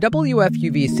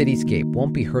WFUV Cityscape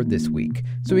won't be heard this week,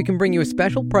 so we can bring you a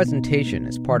special presentation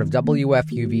as part of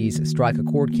WFUV's Strike a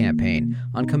Chord campaign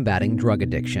on combating drug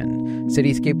addiction.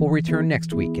 Cityscape will return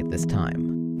next week at this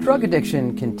time. Drug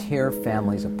addiction can tear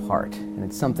families apart, and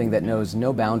it's something that knows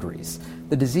no boundaries.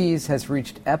 The disease has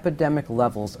reached epidemic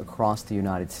levels across the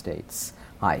United States.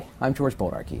 Hi, I'm George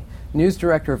Boldarchy, news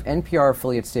director of NPR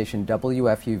affiliate station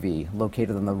WFUV,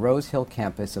 located on the Rose Hill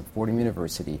campus of Fordham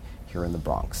University here in the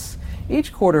Bronx.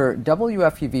 Each quarter,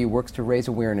 WFUV works to raise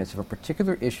awareness of a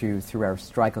particular issue through our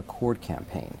Strike a Chord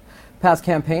campaign. Past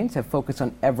campaigns have focused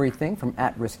on everything from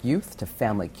at-risk youth to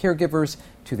family caregivers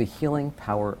to the healing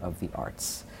power of the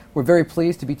arts. We're very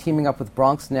pleased to be teaming up with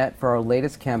BronxNet for our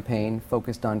latest campaign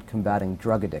focused on combating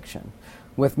drug addiction.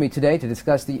 With me today to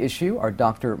discuss the issue are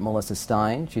Dr. Melissa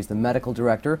Stein. She's the medical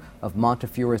director of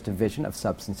Montefiore's Division of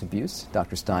Substance Abuse.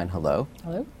 Dr. Stein, hello.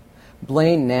 Hello.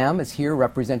 Blain Namm is here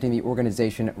representing the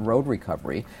organization Road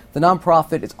Recovery. The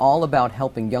nonprofit is all about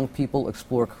helping young people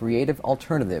explore creative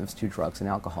alternatives to drugs and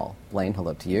alcohol. Blain,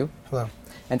 hello to you. Hello.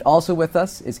 And also with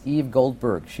us is Eve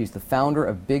Goldberg. She's the founder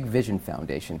of Big Vision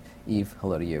Foundation. Eve,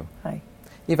 hello to you. Hi.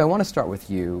 Eve, I want to start with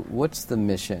you. What's the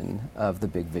mission of the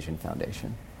Big Vision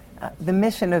Foundation? The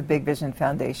mission of Big Vision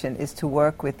Foundation is to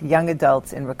work with young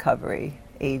adults in recovery,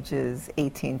 ages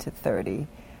 18 to 30,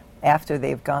 after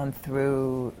they've gone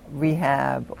through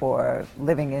rehab or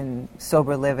living in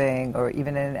sober living or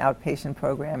even in an outpatient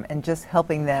program, and just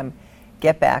helping them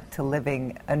get back to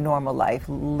living a normal life,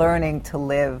 learning to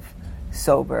live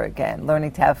sober again,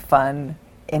 learning to have fun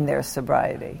in their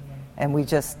sobriety. And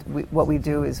what we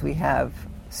do is we have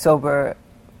sober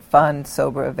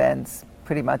events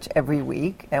pretty much every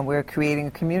week, and we're creating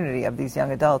a community of these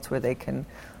young adults where they can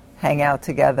hang out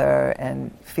together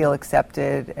and feel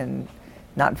accepted and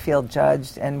not feel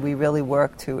judged, and we really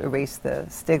work to erase the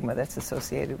stigma that's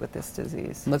associated with this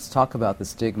disease. Let's talk about the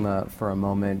stigma for a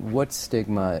moment. What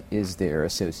stigma is there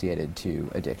associated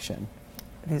to addiction?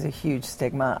 There's a huge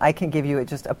stigma. I can give you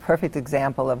just a perfect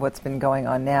example of what's been going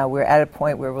on now. We're at a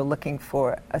point where we're looking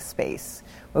for a space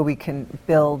where we can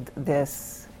build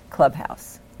this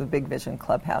clubhouse, the Big Vision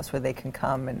Clubhouse, where they can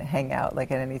come and hang out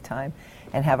like at any time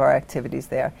and have our activities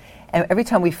there. And every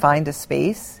time we find a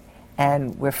space,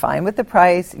 and we're fine with the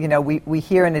price, we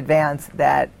hear in advance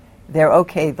that they're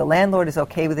okay, the landlord is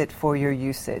okay with it for your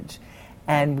usage.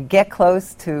 And we get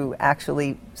close to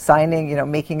actually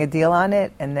signing, making a deal on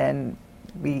it, and then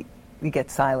we get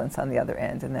silence on the other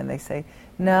end. And then they say,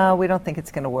 no, we don't think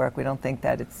it's going to work. We don't think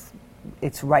that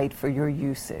it's right for your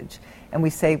usage. And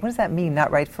we say, what does that mean, not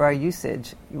right for our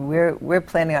usage? We're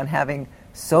planning on having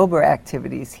sober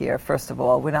activities here. First of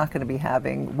all, we're not going to be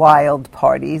having wild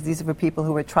parties. These are for people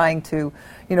who are trying to,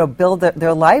 build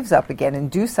their lives up again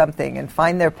and do something and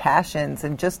find their passions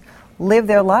and just live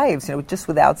their lives, just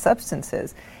without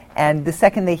substances. And the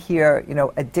second they hear,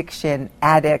 addiction,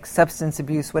 addict, substance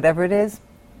abuse, whatever it is,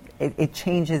 it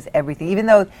changes everything. Even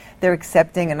though they're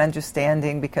accepting and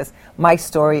understanding, because my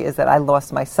story is that I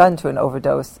lost my son to an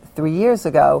overdose 3 years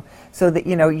ago, so that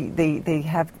they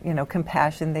have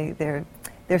compassion.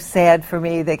 They're sad for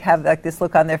me. They have like this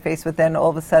look on their face, but then all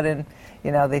of a sudden,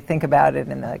 they think about it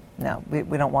and they're like, no,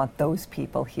 we don't want those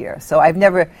people here. So I've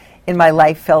never in my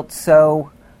life felt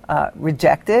so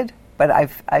rejected, but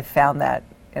I've found that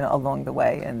along the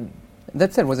way. And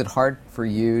that said, was it hard for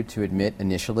you to admit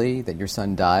initially that your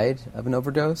son died of an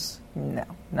overdose? No,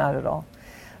 not at all.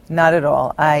 Not at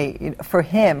all.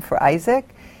 For Isaac,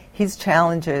 his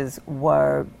challenges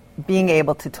were being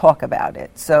able to talk about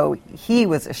it. So he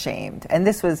was ashamed. And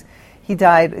he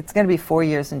died, it's going to be 4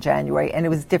 years in January, and it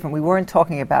was different. We weren't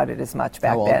talking about it as much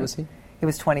back then. How old was he? He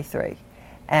was 23.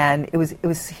 And he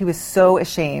was so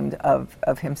ashamed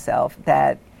of himself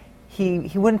that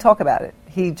he wouldn't talk about it.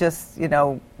 He just,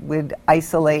 would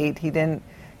isolate.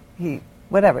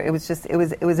 Whatever. It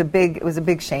was a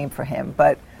big shame for him.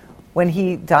 But when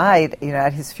he died,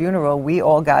 at his funeral, we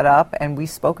all got up and we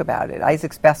spoke about it.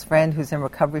 Isaac's best friend, who's in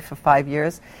recovery for 5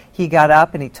 years, he got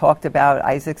up and he talked about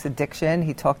Isaac's addiction.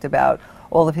 He talked about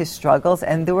all of his struggles,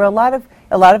 and there were a lot of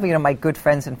my good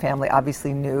friends and family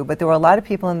obviously knew, but there were a lot of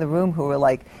people in the room who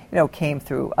were came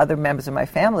through, other members of my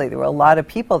family. There were a lot of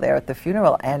people there at the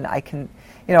funeral, and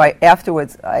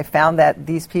afterwards I found that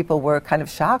these people were kind of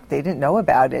shocked. They didn't know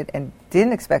about it and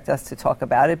didn't expect us to talk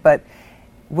about it, but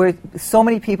so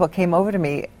many people came over to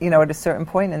me, at a certain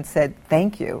point and said,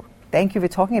 thank you for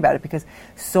talking about it, because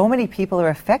so many people are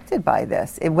affected by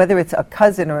this. Whether it's a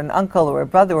cousin or an uncle or a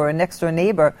brother or a next door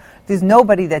neighbor, there's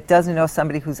nobody that doesn't know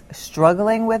somebody who's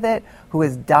struggling with it, who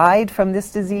has died from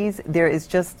this disease. There is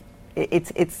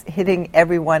it's hitting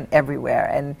everyone everywhere.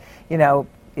 And,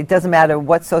 it doesn't matter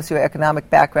what socioeconomic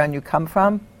background you come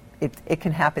from, it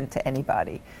can happen to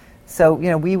anybody. So,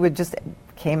 we would just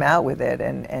came out with it.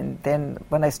 And then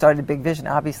when I started Big Vision,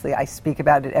 obviously I speak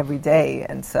about it every day.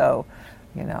 And so,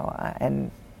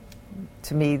 and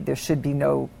to me, there should be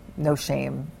no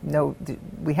shame.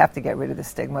 We have to get rid of the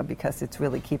stigma because it's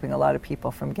really keeping a lot of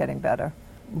people from getting better.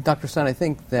 Dr. Stein, I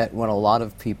think that when a lot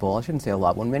of people, I shouldn't say a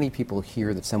lot, when many people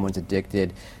hear that someone's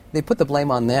addicted, they put the blame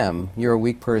on them. You're a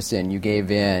weak person, you gave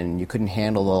in, you couldn't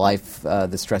handle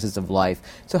the stresses of life.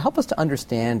 So help us to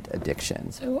understand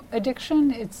addiction. So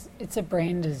addiction, it's a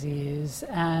brain disease,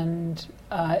 and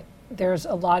there's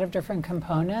a lot of different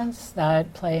components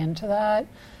that play into that.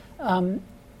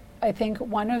 I think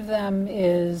one of them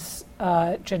is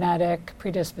genetic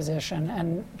predisposition,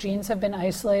 and genes have been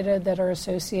isolated that are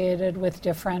associated with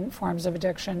different forms of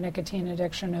addiction, nicotine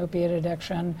addiction, opiate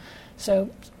addiction.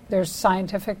 So there's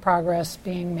scientific progress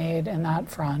being made in that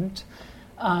front.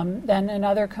 Then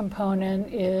another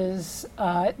component is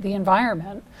the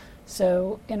environment.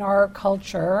 So in our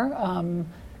culture,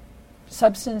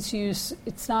 substance use,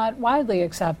 it's not widely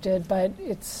accepted, but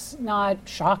it's not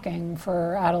shocking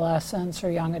for adolescents or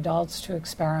young adults to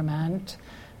experiment.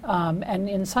 And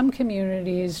in some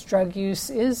communities, drug use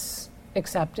is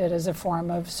accepted as a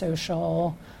form of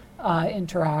social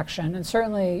interaction. And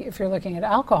certainly, if you're looking at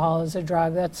alcohol as a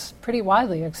drug, that's pretty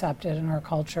widely accepted in our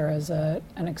culture as an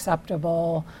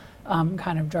acceptable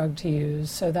kind of drug to use.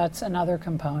 So that's another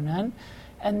component.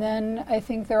 And then I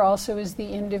think there also is the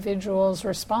individual's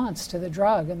response to the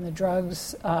drug and the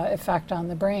drug's effect on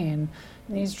the brain.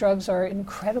 And these drugs are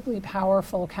incredibly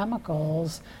powerful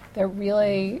chemicals that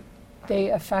really,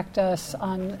 they affect us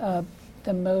on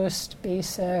the most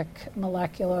basic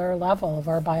molecular level of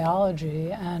our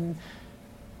biology. And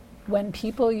when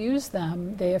people use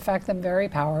them, they affect them very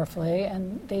powerfully,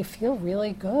 and they feel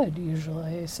really good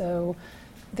usually. So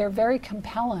they're very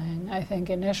compelling, I think,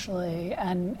 initially,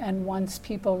 and once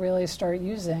people really start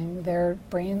using, their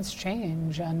brains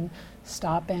change, and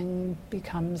stopping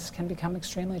can become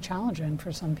extremely challenging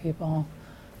for some people.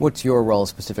 What's your role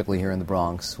specifically here in the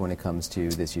Bronx when it comes to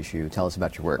this issue? Tell us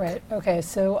about your work. Right. Okay.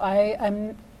 So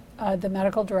I'm the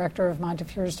medical director of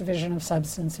Montefiore's Division of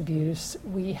Substance Abuse.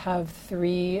 We have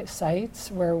 3 sites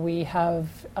where we have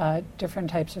different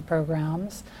types of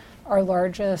programs. Our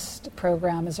largest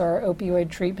program is our opioid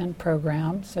treatment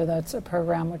program. So that's a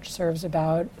program which serves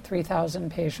about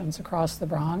 3,000 patients across the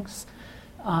Bronx.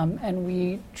 And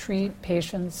we treat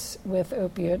patients with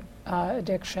opiate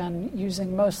addiction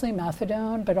using mostly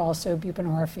methadone, but also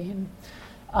buprenorphine.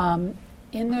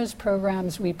 In those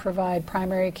programs, we provide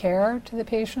primary care to the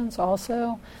patients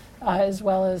also, as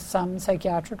well as some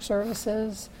psychiatric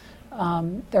services.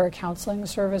 There are counseling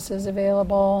services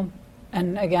available,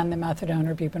 and again, the methadone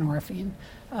or buprenorphine.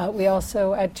 We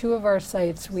also, at 2 of our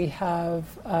sites, we have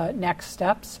Next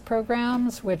Steps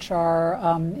programs, which are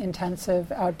intensive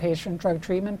outpatient drug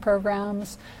treatment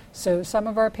programs. So some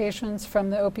of our patients from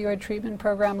the opioid treatment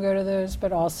program go to those,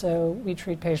 but also we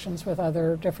treat patients with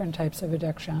other different types of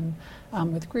addiction,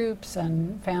 with groups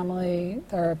and family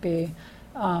therapy.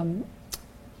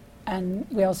 And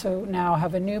we also now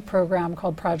have a new program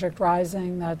called Project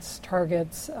Rising that's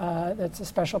a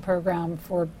special program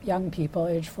for young people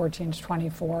aged 14 to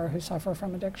 24 who suffer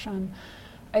from addiction.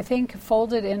 I think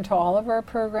folded into all of our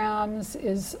programs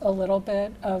is a little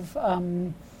bit of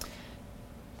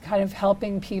kind of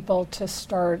helping people to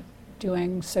start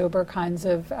doing sober kinds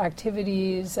of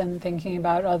activities and thinking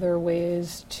about other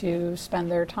ways to spend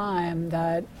their time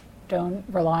that don't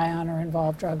rely on or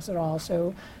involve drugs at all.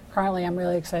 So currently, I'm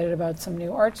really excited about some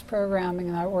new arts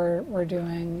programming that we're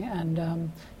doing,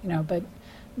 and but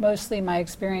mostly my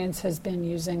experience has been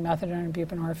using methadone and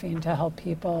buprenorphine to help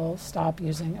people stop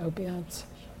using opiates.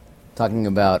 Talking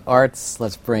about arts,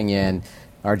 let's bring in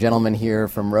our gentleman here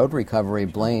from Road Recovery,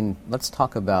 Blain. Let's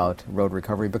talk about Road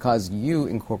Recovery because you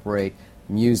incorporate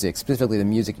music, specifically the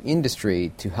music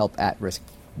industry, to help at-risk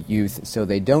youth so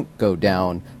they don't go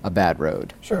down a bad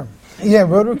road. Sure. Yeah,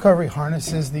 Road Recovery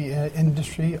harnesses the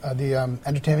industry, the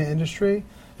entertainment industry,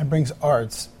 and brings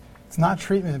arts. It's not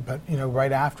treatment, but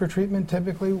right after treatment,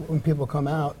 typically when people come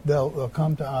out, they'll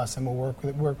come to us and we'll work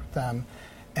with them,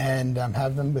 and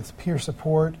have them with peer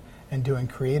support and doing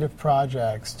creative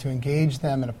projects to engage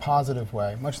them in a positive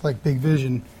way. Much like Big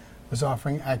Vision was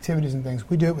offering activities and things,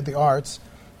 we do it with the arts,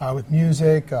 with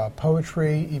music,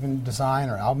 poetry, even design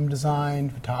or album design,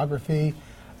 photography.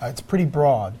 It's pretty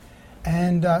broad.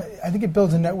 And I think it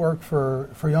builds a network for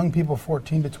young people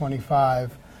 14 to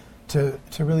 25 to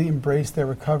really embrace their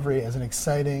recovery as an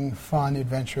exciting, fun,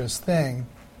 adventurous thing.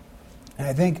 And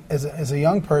I think as a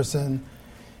young person,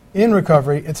 in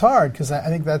recovery, it's hard because I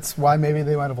think that's why maybe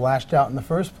they might have lashed out in the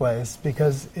first place,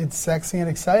 because it's sexy and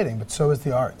exciting, but so is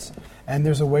the arts. And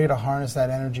there's a way to harness that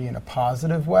energy in a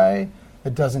positive way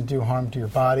that doesn't do harm to your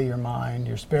body, your mind,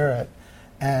 your spirit.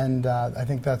 And I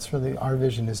think that's really our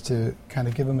vision, is to kind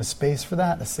of give them a space for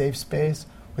that, a safe space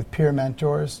with peer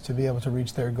mentors to be able to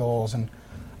reach their goals. And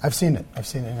I've seen it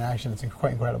in action. It's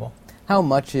quite incredible. How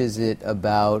much is it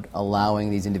about allowing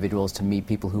these individuals to meet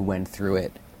people who went through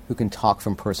it, who can talk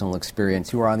from personal experience,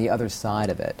 who are on the other side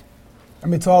of it? I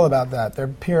mean, it's all about that. Their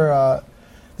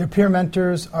peer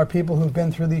mentors are people who've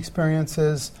been through the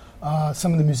experiences.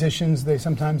 Some of the musicians they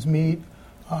sometimes meet,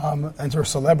 and or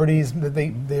celebrities that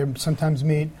they sometimes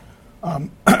meet,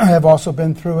 have also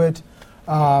been through it.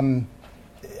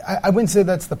 I wouldn't say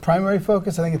that's the primary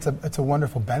focus. I think it's a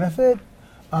wonderful benefit,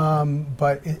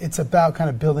 but it's about kind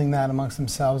of building that amongst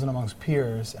themselves and amongst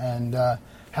peers. And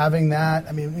having that,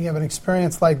 I mean, when you have an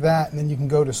experience like that, and then you can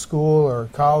go to school or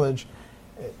college,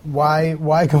 why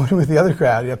go with the other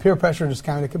crowd? You know, peer pressure just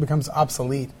kind of becomes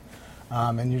obsolete,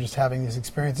 and you're just having these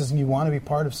experiences, and you want to be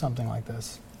part of something like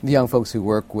this. The young folks who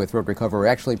work with Road Recover are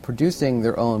actually producing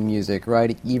their own music,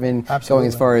 right? Even Absolutely. going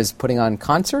as far as putting on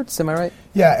concerts, am I right?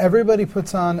 Yeah, everybody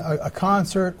puts on a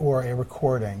concert or a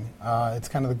recording. It's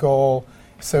kind of the goal.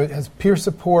 So it has peer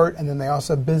support, and then they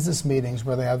also have business meetings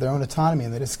where they have their own autonomy,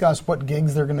 and they discuss what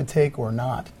gigs they're going to take or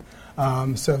not.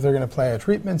 So if they're going to play a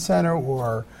treatment center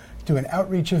or do an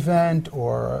outreach event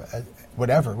or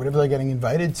whatever they're getting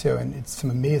invited to, and it's some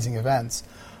amazing events.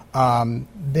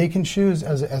 They can choose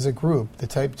as a group, the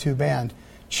Type 2 band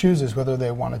chooses whether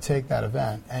they want to take that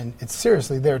event, and it's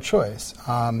seriously their choice.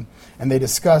 And they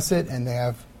discuss it, and they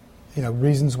have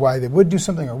reasons why they would do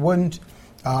something or wouldn't,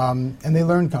 and they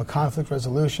learn conflict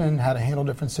resolution, how to handle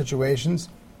different situations,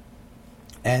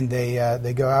 and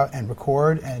they go out and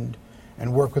record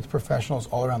and work with professionals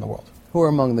all around the world. Who are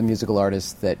among the musical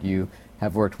artists that you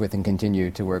have worked with and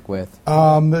continue to work with?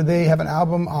 They have an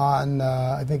album on,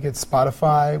 I think it's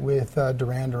Spotify, with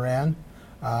Duran Duran.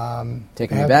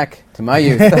 Taking me back to my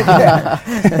youth.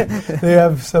 They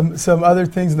have some other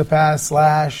things in the past,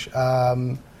 Slash,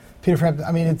 Peter Frampton.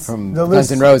 I mean, it's from the Guns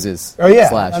list. N' Roses. Oh yeah,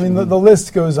 Slash. I mean the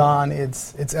list goes on.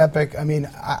 It's epic. I mean,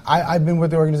 I've been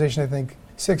with the organization I think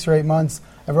 6 or 8 months.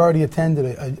 I've already attended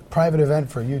a private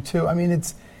event for U2. I mean,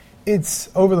 it's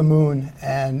over the moon,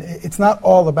 and it's not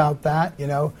all about that,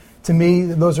 To me,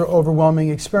 those are overwhelming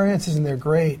experiences, and they're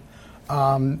great.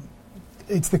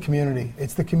 It's the community.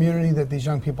 It's the community that these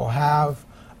young people have.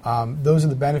 Those are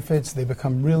the benefits. They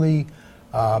become really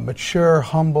mature,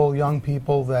 humble young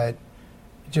people that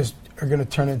just are going to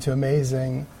turn into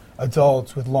amazing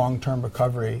adults with long-term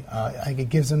recovery. I think it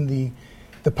gives them the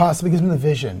possibility, gives them the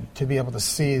vision to be able to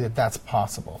see that that's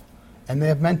possible. And they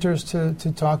have mentors to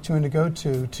talk to and to go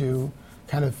to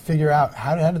kind of figure out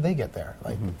how did they get there?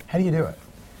 Like, how do you do it?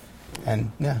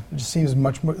 And yeah, it just seems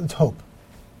much more, it's hope.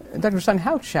 Dr. Stein,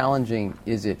 how challenging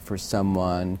is it for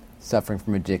someone suffering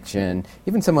from addiction,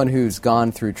 even someone who's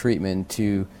gone through treatment,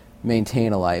 to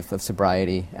maintain a life of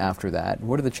sobriety after that?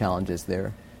 What are the challenges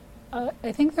there?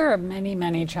 I think there are many,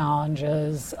 many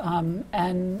challenges.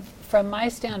 And from my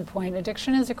standpoint,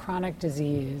 addiction is a chronic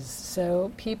disease.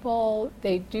 So people,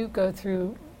 they do go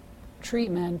through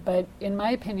treatment, but in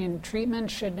my opinion,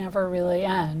 treatment should never really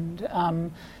end.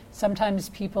 Sometimes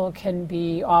people can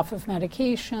be off of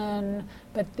medication,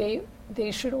 but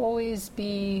they should always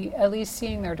be at least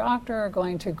seeing their doctor or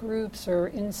going to groups or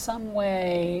in some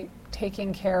way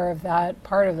taking care of that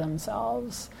part of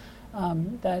themselves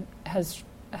that has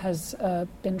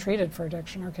been treated for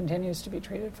addiction or continues to be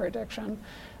treated for addiction.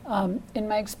 In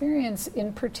my experience,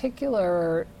 in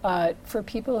particular, for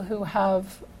people who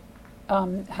have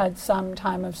had some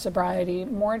time of sobriety,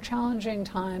 more challenging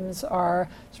times are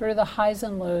sort of the highs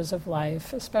and lows of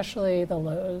life, especially the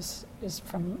lows, is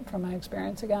from my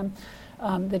experience again.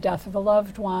 The death of a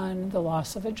loved one, the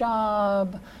loss of a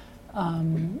job,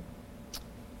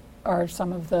 are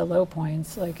some of the low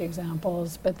points, like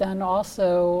examples. But then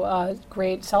also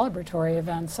great celebratory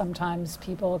events. Sometimes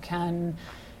people can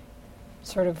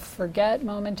sort of forget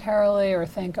momentarily or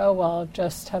think, oh, well,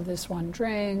 just have this one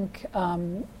drink,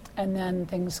 and then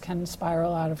things can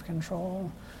spiral out of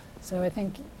control. So I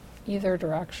think either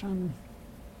direction.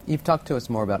 You've talked to us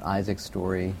more about Isaac's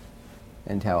story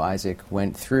and how Isaac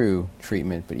went through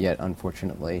treatment, but yet,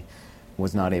 unfortunately,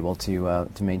 was not able to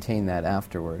maintain that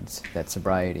afterwards, that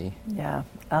sobriety. Yeah.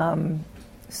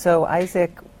 So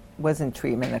Isaac was in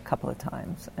treatment a couple of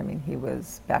times. I mean, he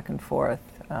was back and forth,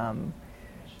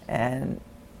 and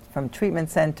from treatment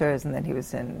centers, and then he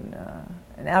was in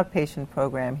an outpatient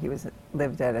program. He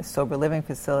lived at a sober living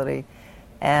facility,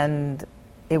 and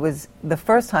it was the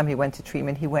first time he went to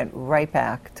treatment, he went right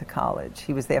back to college.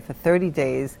 He was there for 30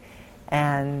 days,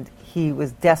 and he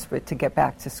was desperate to get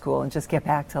back to school and just get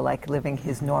back to like living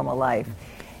his normal life.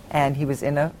 And he was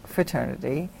in a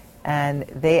fraternity, and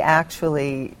they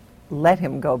actually let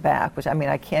him go back, which, I mean,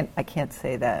 I can't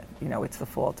say that, you know, it's the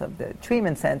fault of the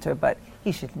treatment center, but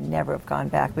he should never have gone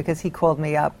back, because he called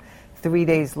me up 3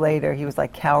 days later. He was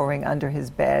like cowering under his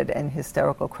bed and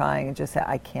hysterical crying, and just said,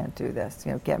 I can't do this,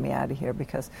 you know, get me out of here,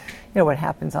 because you know what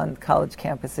happens on college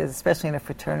campuses, especially in a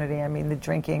fraternity. I mean, the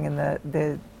drinking and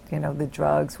the you know, the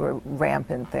drugs were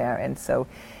rampant there, and so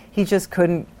he just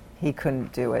couldn't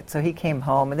do it. So he came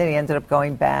home, and then he ended up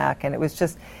going back, and it was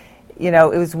just, you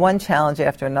know, it was one challenge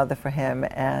after another for him.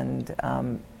 And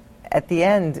at the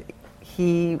end,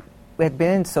 he had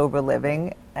been in sober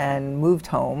living and moved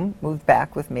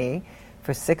back with me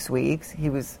for 6 weeks. He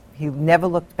never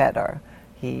looked better.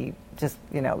 He just,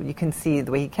 you know, you can see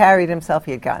the way he carried himself.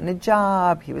 He had gotten a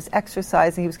job. He was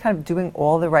exercising. He was kind of doing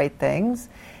all the right things.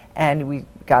 And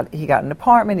he got an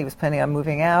apartment. He was planning on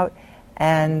moving out.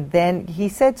 And then he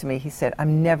said to me,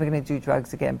 I'm never going to do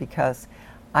drugs again, because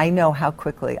I know how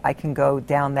quickly I can go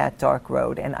down that dark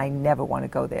road, and I never want to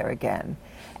go there again.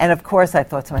 And of course I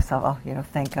thought to myself, oh, you know,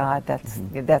 thank God, that's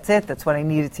it. That's what I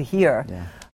needed to hear. Yeah.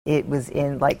 It was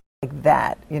in like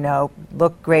that, you know,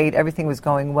 looked great, everything was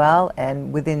going well,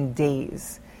 and within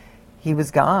days he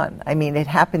was gone. I mean, it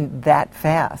happened that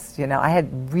fast. You know, I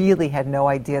really had no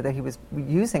idea that he was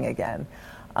using again.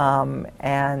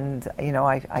 And, you know,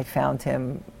 I found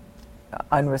him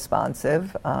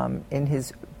unresponsive in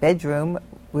his bedroom,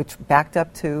 which backed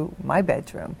up to my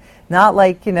bedroom. Not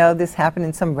like, you know, this happened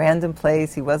in some random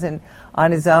place. He wasn't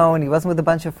on his own. He wasn't with a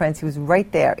bunch of friends. He was right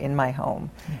there in my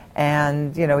home.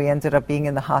 And, you know, he ended up being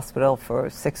in the hospital for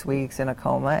 6 weeks in a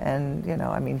coma. And, you know,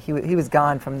 I mean, he was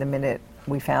gone from the minute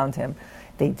we found him.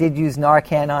 They did use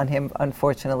Narcan on him.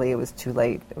 Unfortunately, it was too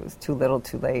late. It was too little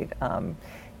too late.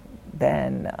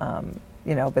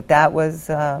 You know, but that was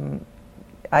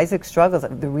Isaac's struggles.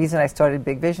 The reason I started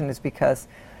Big Vision is because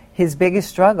his biggest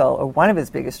struggle, or one of his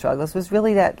biggest struggles, was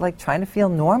really that, like, trying to feel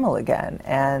normal again.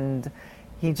 And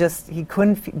he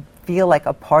couldn't feel like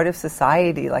a part of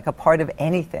society, like a part of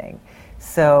anything.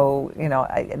 So, you know,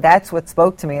 that's what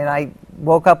spoke to me. And I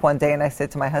woke up one day and I said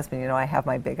to my husband, you know, I have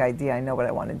my big idea. I know what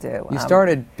I want to do. You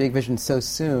started Big Vision so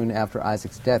soon after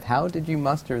Isaac's death. How did you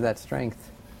muster that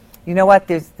strength? You know what?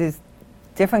 There's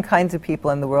different kinds of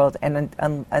people in the world, and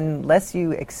unless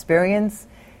you experience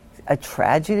a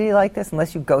tragedy like this,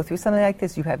 unless you go through something like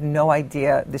this, you have no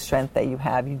idea the strength that you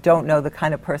have. You don't know the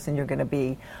kind of person you're going to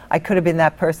be. I could have been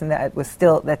that person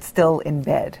that's still in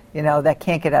bed, you know, that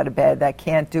can't get out of bed, that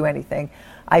can't do anything.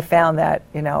 I found that,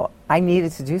 you know, I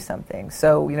needed to do something.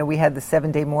 So, you know, we had the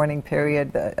 7-day mourning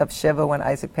period of Shiva when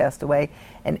Isaac passed away,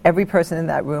 and every person in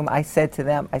that room, I said to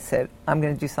them, I'm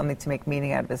going to do something to make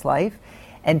meaning out of his life.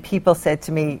 And people said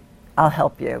to me, I'll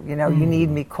help you. You know, you need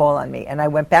me, call on me. And I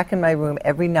went back in my room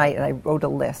every night and I wrote a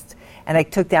list. And I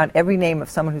took down every name of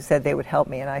someone who said they would help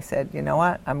me. And I said, you know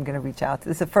what, I'm going to reach out.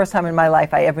 This is the first time in my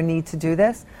life I ever need to do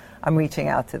this. I'm reaching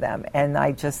out to them. And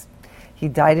he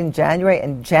died in January.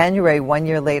 And January, 1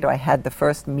 year later, I had the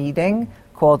first meeting,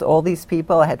 called all these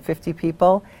people. I had 50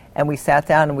 people. And we sat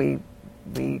down and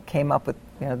we came up with,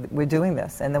 you know, we're doing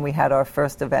this. And then we had our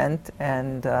first event,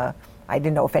 and I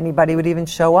didn't know if anybody would even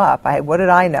show up. What did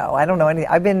I know? I don't know anything.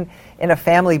 I've been in a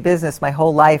family business my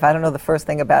whole life. I don't know the first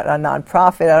thing about a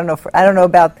nonprofit. I don't know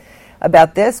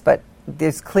about this, but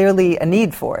there's clearly a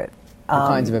need for it. What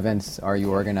kinds of events are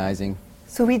you organizing?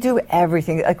 So we do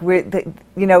everything. Like we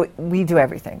do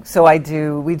everything. So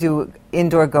we do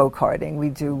indoor go-karting, we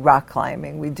do rock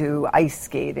climbing, we do ice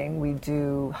skating, we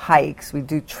do hikes, we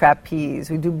do trapeze,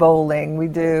 we do bowling, we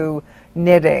do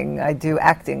knitting, I do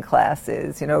acting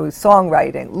classes, you know,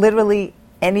 songwriting, literally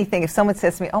anything. If someone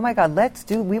says to me, oh my God,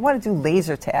 we want to do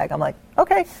laser tag, I'm like,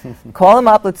 okay, call them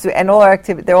up, let's do it. And all our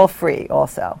activities, they're all free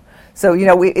also. So, you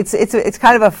know, it's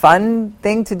kind of a fun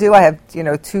thing to do. I have, you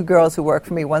know, 2 girls who work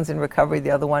for me. One's in recovery.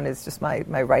 The other one is just my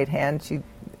right hand. She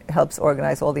helps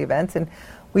organize all the events, and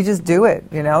we just do it,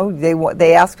 you know.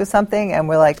 They ask for something, and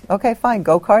we're like, okay, fine,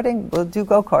 go-karting, we'll do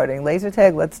go-karting. Laser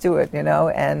tag, let's do it, you know.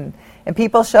 And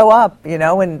people show up, you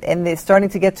know, and they're starting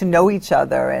to get to know each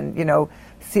other, and, you know,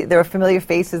 there are familiar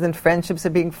faces and friendships are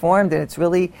being formed, and it's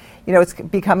really, you know, it's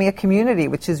becoming a community,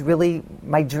 which is really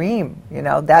my dream. You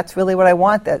know, that's really what I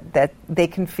want, that they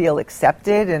can feel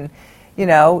accepted, and, you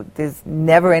know, there's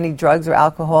never any drugs or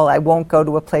alcohol. I won't go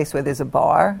to a place where there's a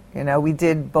bar. You know, we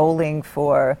did bowling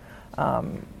for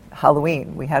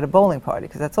Halloween, we had a bowling party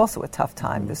because that's also a tough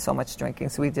time. There's so much drinking.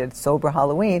 So we did sober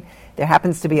Halloween. There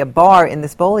happens to be a bar in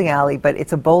this bowling alley, but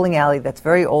it's a bowling alley that's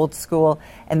very old school,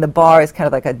 and the bar is kind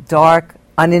of like a dark,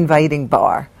 uninviting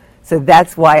bar. So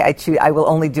that's why I will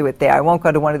only do it there. I won't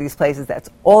go to one of these places that's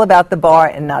all about the bar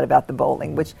and not about the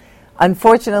bowling, which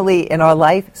unfortunately in our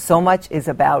life, so much is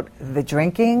about the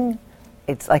drinking.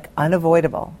 It's like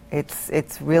unavoidable.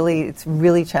 It's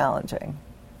really challenging.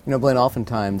 You know, Blain,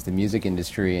 oftentimes the music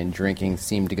industry and drinking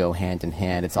seem to go hand in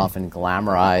hand. It's often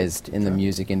glamorized in the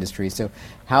music industry. So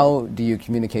how do you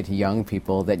communicate to young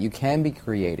people that you can be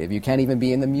creative? You can't even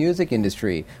be in the music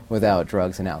industry without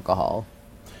drugs and alcohol.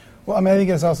 Well, I mean, I think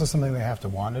it's also something they have to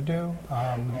want to do.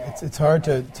 It's hard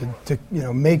to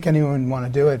make anyone want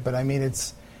to do it, but I mean,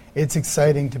 it's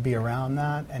exciting to be around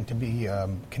that and to be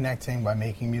connecting by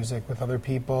making music with other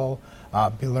people,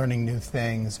 be learning new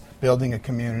things, building a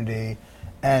community,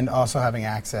 and also having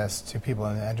access to people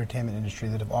in the entertainment industry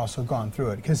that have also gone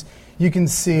through it. Because you can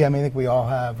see, I mean, I think we all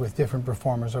have with different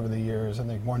performers over the years, I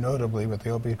think more notably with the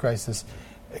opioid crisis,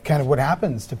 kind of what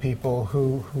happens to people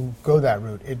who go that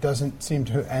route. It doesn't seem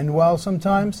to end well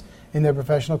sometimes in their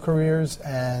professional careers,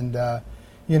 and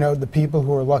the people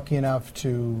who are lucky enough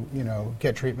to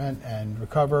get treatment and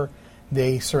recover,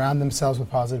 they surround themselves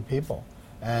with positive people.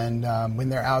 And when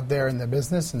they're out there in the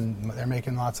business and they're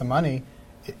making lots of money,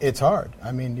 it's hard.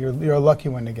 I mean, you're a lucky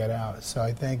one to get out. So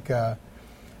I think our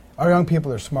young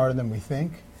people are smarter than we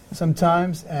think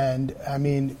sometimes, and I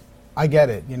mean, I get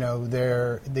it.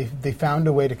 They found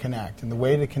a way to connect, and the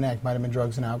way to connect might have been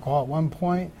drugs and alcohol at one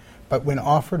point, but when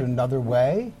offered another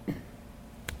way,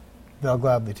 they'll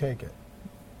gladly take it.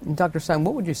 Dr. Stein,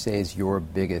 what would you say is your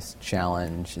biggest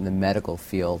challenge in the medical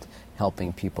field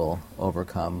helping people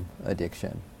overcome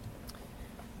addiction?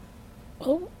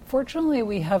 Well, fortunately,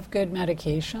 we have good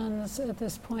medications at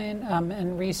this point,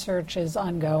 and research is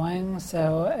ongoing,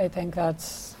 so I think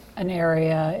that's an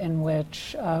area in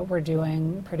which we're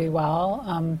doing pretty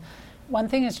well. One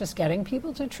thing is just getting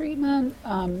people to treatment.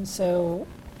 So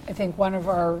I think one of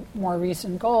our more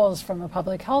recent goals from a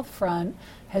public health front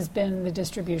has been the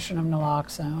distribution of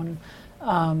naloxone,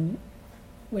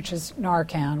 which is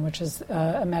Narcan, which is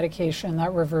a medication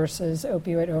that reverses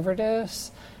opioid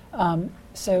overdose.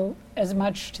 So as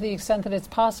much to the extent that it's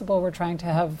possible, we're trying to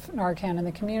have Narcan in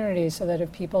the community so that if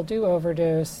people do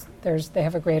overdose, they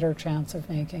have a greater chance of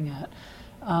making it.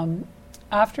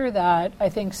 After that, I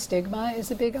think stigma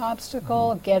is a big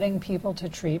obstacle, getting people to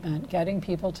treatment, getting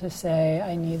people to say,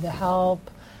 I need the help,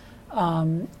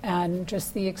 and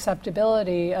just the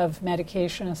acceptability of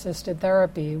medication-assisted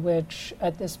therapy, which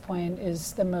at this point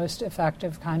is the most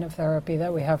effective kind of therapy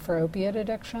that we have for opiate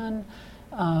addiction.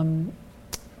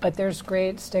 But there's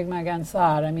great stigma against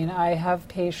that. I mean, I have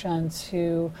patients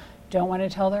who don't want to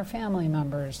tell their family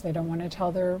members, they don't want to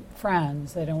tell their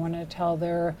friends, they don't want to tell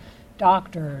their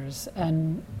doctors,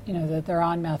 and that they're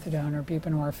on methadone or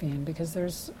buprenorphine, because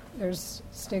there's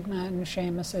stigma and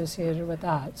shame associated with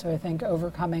that. So I think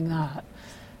overcoming that.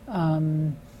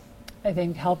 I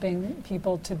think helping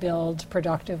people to build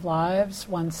productive lives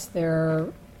once they're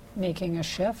making a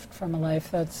shift from a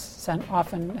life that's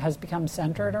often has become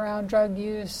centered around drug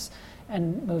use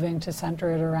and moving to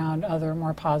center it around other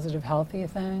more positive, healthy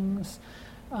things.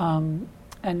 And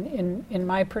in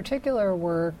my particular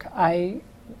work,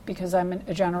 because I'm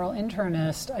a general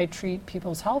internist, I treat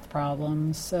people's health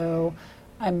problems. So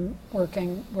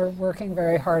we're working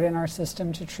very hard in our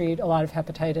system to treat a lot of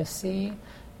hepatitis C.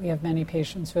 We have many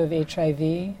patients who have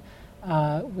HIV.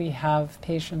 We have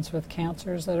patients with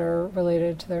cancers that are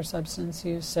related to their substance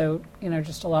use. So,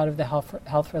 just a lot of the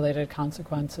health-related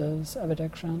consequences of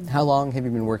addiction. How long have you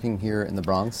been working here in the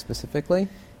Bronx specifically?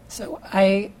 So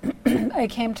I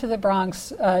came to the Bronx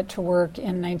to work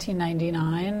in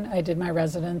 1999. I did my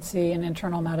residency in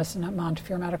internal medicine at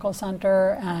Montefiore Medical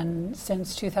Center, and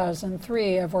since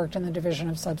 2003, I've worked in the Division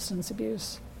of Substance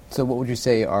Abuse. So what would you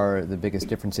say are the biggest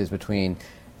differences between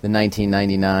the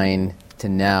 1999 to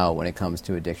now when it comes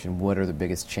to addiction? What are the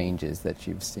biggest changes that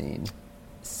you've seen?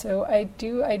 So I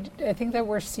think that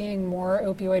we're seeing more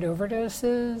opioid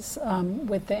overdoses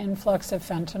with the influx of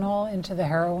fentanyl into the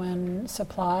heroin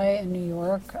supply in New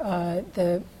York.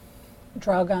 The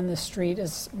drug on the street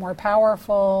is more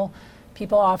powerful.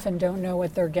 People often don't know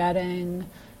what they're getting,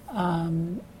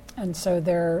 and so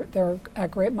they're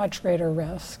at much greater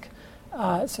risk.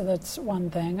 So that's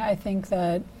one thing. I think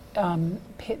that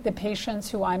the patients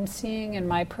who I'm seeing in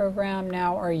my program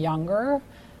now are younger.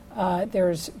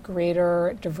 There's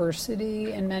greater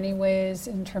diversity in many ways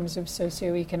in terms of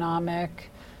socioeconomic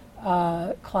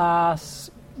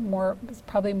class. More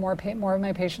of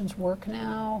my patients work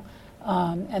now,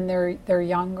 and they're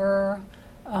younger.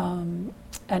 And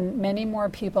many more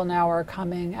people now are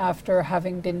coming after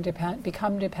having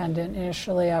become dependent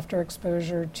initially after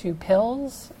exposure to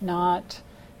pills, not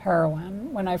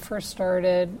heroin. When I first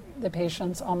started, the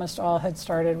patients almost all had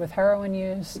started with heroin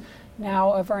use.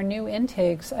 Now, of our new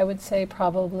intakes, I would say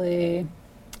probably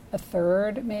a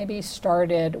third maybe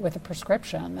started with a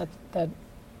prescription that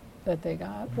they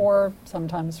got, or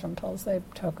sometimes from pills they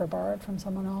took or borrowed from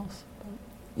someone else.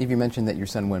 Eve, you mentioned that your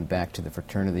son went back to the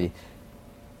fraternity.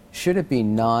 Should it be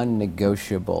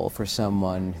non-negotiable for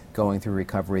someone going through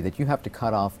recovery that you have to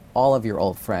cut off all of your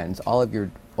old friends, all of your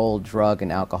old drug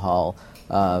and alcohol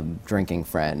drinking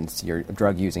friends, your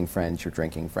drug-using friends, your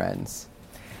drinking friends?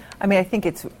 I mean, I think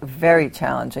it's very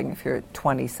challenging if you're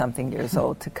 20-something years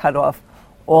old to cut off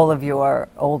all of your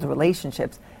old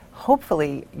relationships.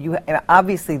 Hopefully,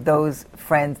 obviously those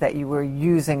friends that you were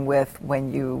using with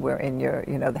when you were in your,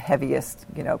 the heaviest,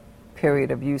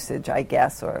 period of usage, I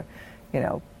guess, or,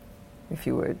 if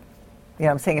you were,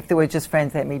 I'm saying if there were just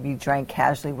friends that maybe you drank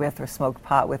casually with or smoked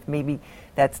pot with, maybe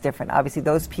that's different. Obviously,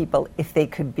 those people, if they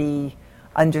could be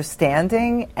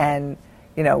understanding and,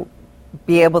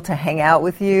 be able to hang out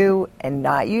with you and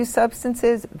not use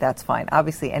substances, that's fine.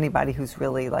 Obviously, anybody who's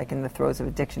really like in the throes of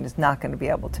addiction is not going to be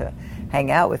able to hang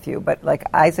out with you. But like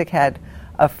Isaac had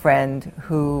a friend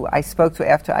who I spoke to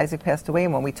after Isaac passed away,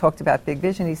 and when we talked about Big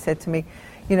Vision, he said to me,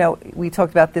 we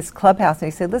talked about this clubhouse, and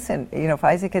he said, listen, if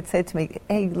Isaac had said to me,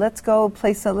 hey, let's go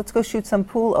shoot some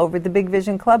pool over at the Big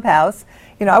Vision clubhouse,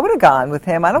 I would have gone with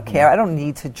him. I don't care. I don't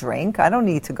need to drink. I don't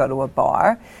need to go to a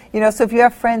bar. So if you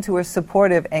have friends who are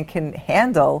supportive and can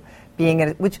handle being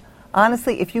in which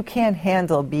honestly, if you can't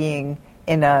handle being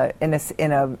in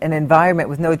an environment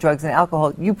with no drugs and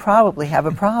alcohol, you probably have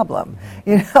a problem.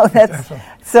 That's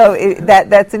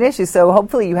that's an issue. So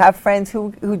hopefully you have friends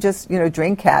who just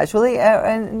drink casually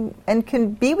and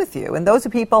can be with you. And those are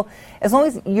people. As long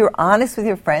as you're honest with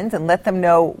your friends and let them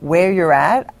know where you're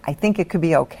at, I think it could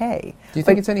be okay. Do you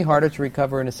think it's any harder to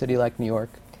recover in a city like New York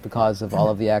because of all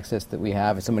of the access that we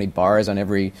have? So many bars on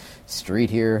every street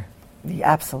here.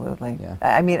 Yeah, absolutely. Yeah.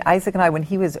 I mean, Isaac and I, when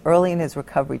he was early in his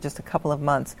recovery, just a couple of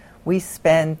months, we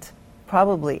spent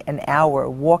probably an hour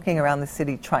walking around the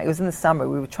city. It was in the summer.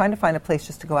 We were trying to find a place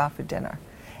just to go out for dinner.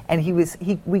 And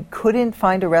we couldn't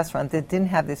find a restaurant that didn't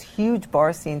have this huge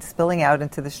bar scene spilling out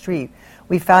into the street.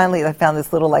 I found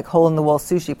this little hole-in-the-wall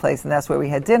sushi place, and that's where we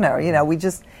had dinner.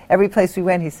 Every place we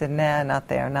went, he said, nah, not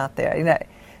there, not there.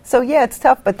 So, yeah, it's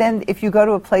tough. But then if you go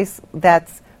to a place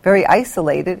that's very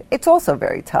isolated, it's also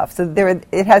very tough. So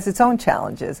it has its own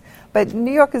challenges. But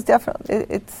New York is definitely,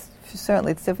 it's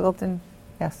difficult in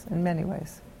many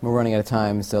ways. We're running out of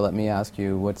time, so let me ask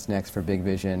you, what's next for Big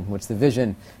Vision? What's the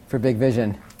vision for Big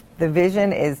Vision? The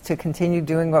vision is to continue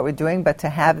doing what we're doing, but to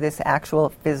have this actual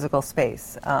physical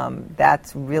space.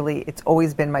 That's really, it's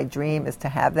always been my dream, is to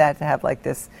have that, to have like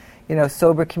this,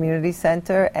 sober community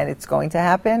center, and it's going to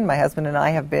happen. My husband and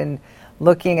I have been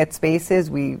looking at spaces.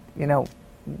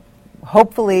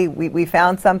 Hopefully we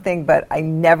found something, but I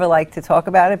never like to talk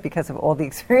about it because of all the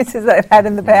experiences that I've had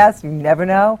in the past. You never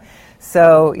know.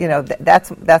 So,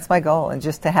 that's my goal, and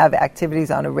just to have activities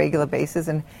on a regular basis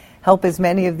and help as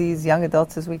many of these young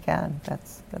adults as we can.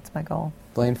 That's my goal.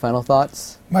 Blain, final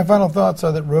thoughts? My final thoughts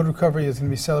are that Road Recovery is going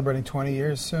to be celebrating 20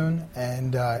 years soon,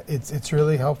 and it's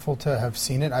really helpful to have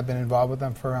seen it. I've been involved with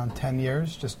them for around 10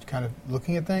 years, just kind of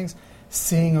looking at things,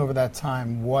 seeing over that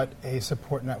time what a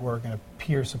support network and a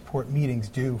peer support meetings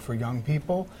do for young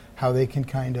people, how they can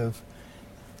kind of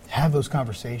have those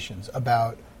conversations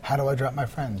about, how do I drop my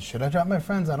friends? Should I drop my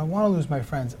friends? I don't want to lose my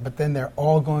friends. But then they're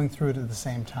all going through it at the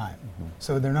same time. Mm-hmm.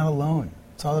 So they're not alone.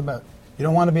 It's all about, you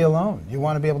don't want to be alone. You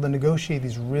want to be able to negotiate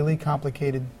these really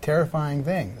complicated, terrifying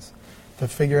things to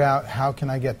figure out, how can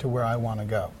I get to where I want to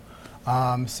go?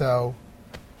 So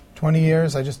 20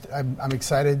 years, I'm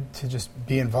excited to just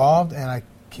be involved, and I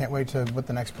can't wait to what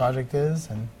the next project is,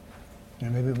 and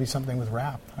maybe it'll be something with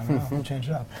rap. I don't know, we'll change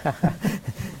it up.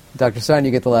 Dr. Stein, you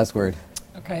get the last word.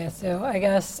 Okay, so I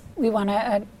guess we want to,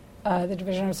 at the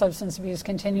Division of Substance Abuse,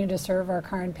 continue to serve our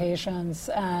current patients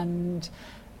and,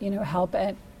 help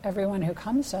everyone who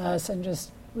comes to us, and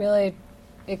just really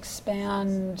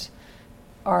expand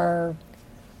our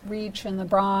reach in the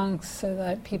Bronx so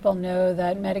that people know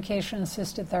that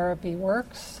medication-assisted therapy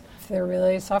works. If they're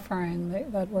really suffering,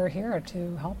 that we're here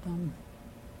to help them.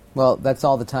 Well, that's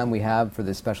all the time we have for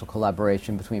this special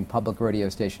collaboration between public radio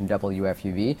station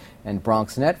WFUV and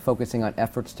BronxNet, focusing on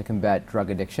efforts to combat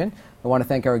drug addiction. I want to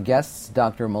thank our guests,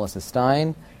 Dr. Melissa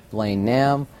Stein, Blain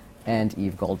Namm, and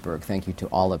Eve Goldberg. Thank you to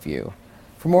all of you.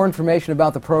 For more information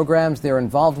about the programs they're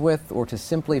involved with, or to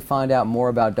simply find out more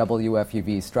about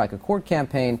WFUV's Strike a Chord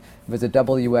campaign, visit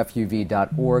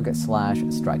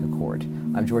wfuv.org/strike a chord.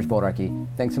 I'm George Bodarky.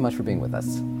 Thanks so much for being with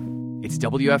us. It's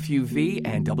WFUV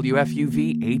and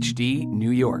WFUV HD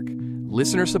New York.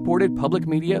 Listener-supported public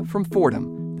media from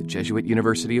Fordham, the Jesuit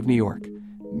University of New York.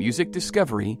 Music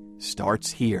discovery starts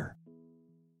here.